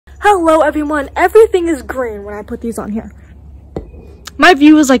Hello everyone, everything is green when I put these on here. My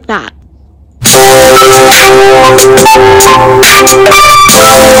view is like that.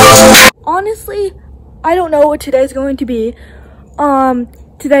 Honestly, I don't know what today's going to be.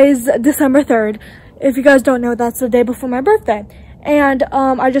 Today's December 3rd. If you guys don't know, that's the day before my birthday. And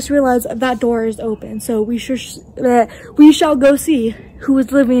I just realized that door is open, so we shall go see who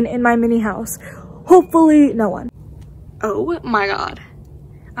is living in my mini house. Hopefully no one. Oh my god.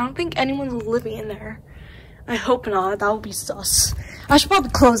 I don't think anyone's living in there. I hope not. That would be sus. I should probably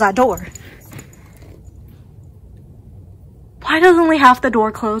close that door. Why does only half the door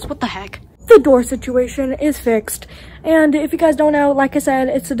close? What the heck? The door situation is fixed. And if you guys don't know, like I said,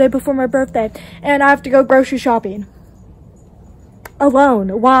 it's the day before my birthday. And I have to go grocery shopping.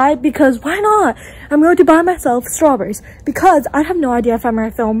 Alone. Why? Because why not? I'm going to buy myself strawberries. Because I have no idea if I'm going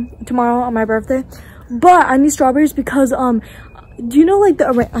to film tomorrow on my birthday. But I need strawberries because, do you know like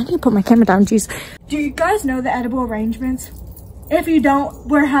I need to put my camera down, jeez. Do you guys know the edible arrangements? If you don't,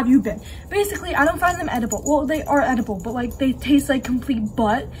 where have you been? Basically, I don't find them edible. Well, they are edible, but like they taste like complete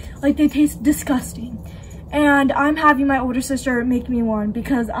butt. Like they taste disgusting. And I'm having my older sister make me one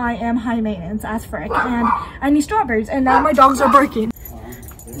because I am high maintenance as frick. And I need strawberries and now my dogs are barking.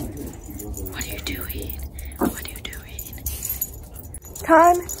 What are you doing? What are you doing?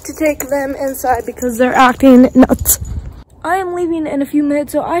 Time to take them inside because they're acting nuts. I am leaving in a few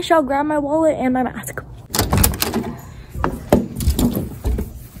minutes, so I shall grab my wallet and my mask.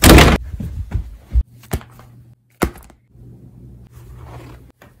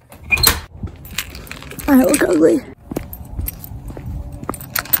 I look ugly.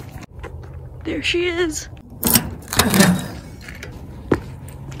 There she is.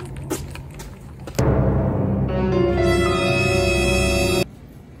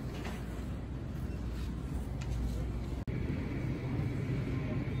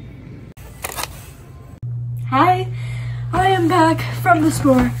 Hi, I am back from the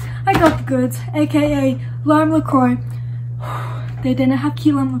store. I got the goods, aka lime LaCroix. They didn't have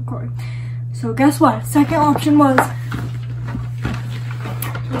key lime LaCroix. So guess what? Second option was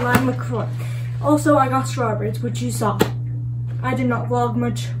lime LaCroix. Also, I got strawberries, which you saw. I did not vlog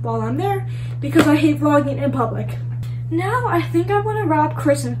much while I'm there because I hate vlogging in public. Now I think I want to wrap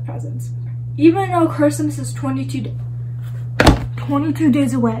Christmas presents. Even though Christmas is 22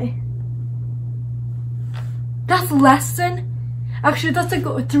 days away. That's less than, actually that's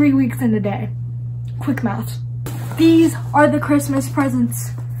like 3 weeks in a day. Quick math. These are the Christmas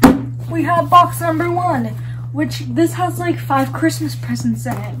presents. We have box number 1, which this has like 5 Christmas presents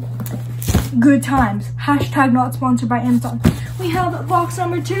in it. Good times. Hashtag not sponsored by Amazon. We have box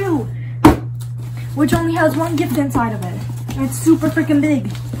number 2, which only has 1 gift inside of it. And it's super freaking big.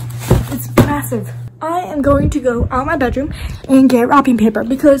 It's massive. I am going to go out my bedroom and get wrapping paper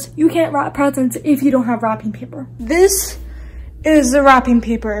because you can't wrap presents if you don't have wrapping paper. This is the wrapping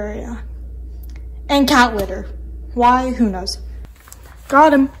paper area. And cat litter. Why? Who knows?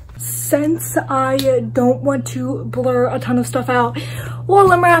 Got him. Since I don't want to blur a ton of stuff out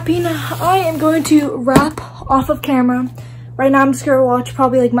while I'm wrapping, I am going to wrap off of camera. Right now I'm just gonna watch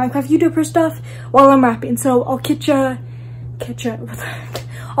probably like Minecraft YouTuber stuff while I'm wrapping. So I'll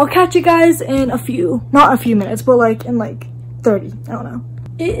I'll catch you guys in not a few minutes, but like in like 30, I don't know.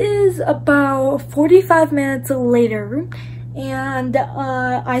 It is about 45 minutes later and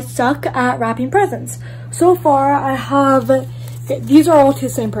I suck at wrapping presents. So far I have, these are all to the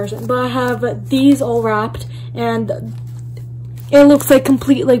same person, but I have these all wrapped and it looks like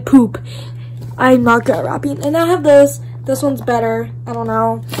complete like poop. I'm not good at wrapping. And I have this one's better, I don't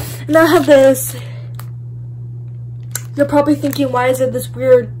know. And I have this. You're probably thinking, why is it this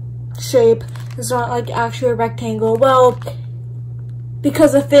weird shape? It's not like actually a rectangle. Well,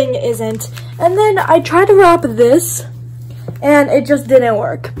 because the thing isn't. And then I tried to wrap this and it just didn't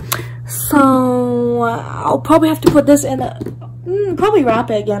work. So I'll probably have to put this in probably wrap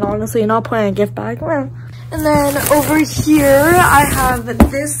it again, honestly, and I'll put it in a gift bag. And then over here, I have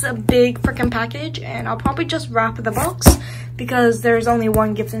this big freaking package, and I'll probably just wrap the box because there's only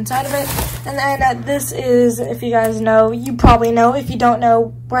 1 gift inside of it. And then this is, if you guys know, you probably know. If you don't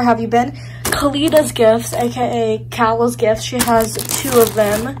know, where have you been? Kalida's gifts, aka Callow's gifts. She has 2 of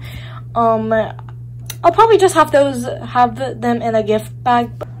them. I'll probably just have them in a gift bag.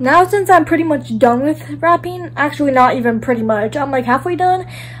 Now, since I'm pretty much done with wrapping, actually not even pretty much, I'm like halfway done,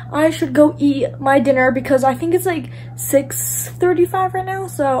 I should go eat my dinner because I think it's like 6:35 right now,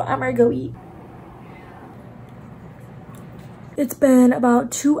 so I'm gonna go eat. It's been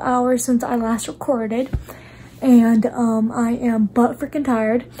about 2 hours since I last recorded, and I am butt freaking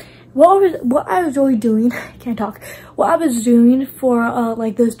tired. what I was really doing, I can't talk. What I was doing for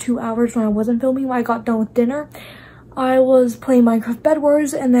like those 2 hours when I wasn't filming, when I got done with dinner, I was playing Minecraft Bed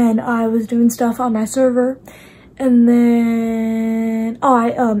Wars, and then I was doing stuff on my server, and then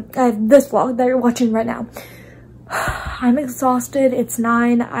I have this vlog that you're watching right now. I'm exhausted. It's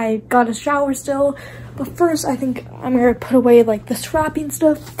 9. I got a shower still, but first I think I'm gonna put away like the scrapping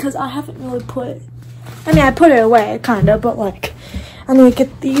stuff because I haven't really put. I mean, I put it away kind of, but like I'm gonna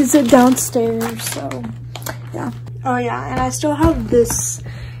get these downstairs. So yeah. Oh yeah, and I still have this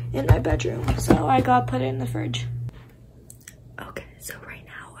in my bedroom, so I gotta put it in the fridge. Okay, so right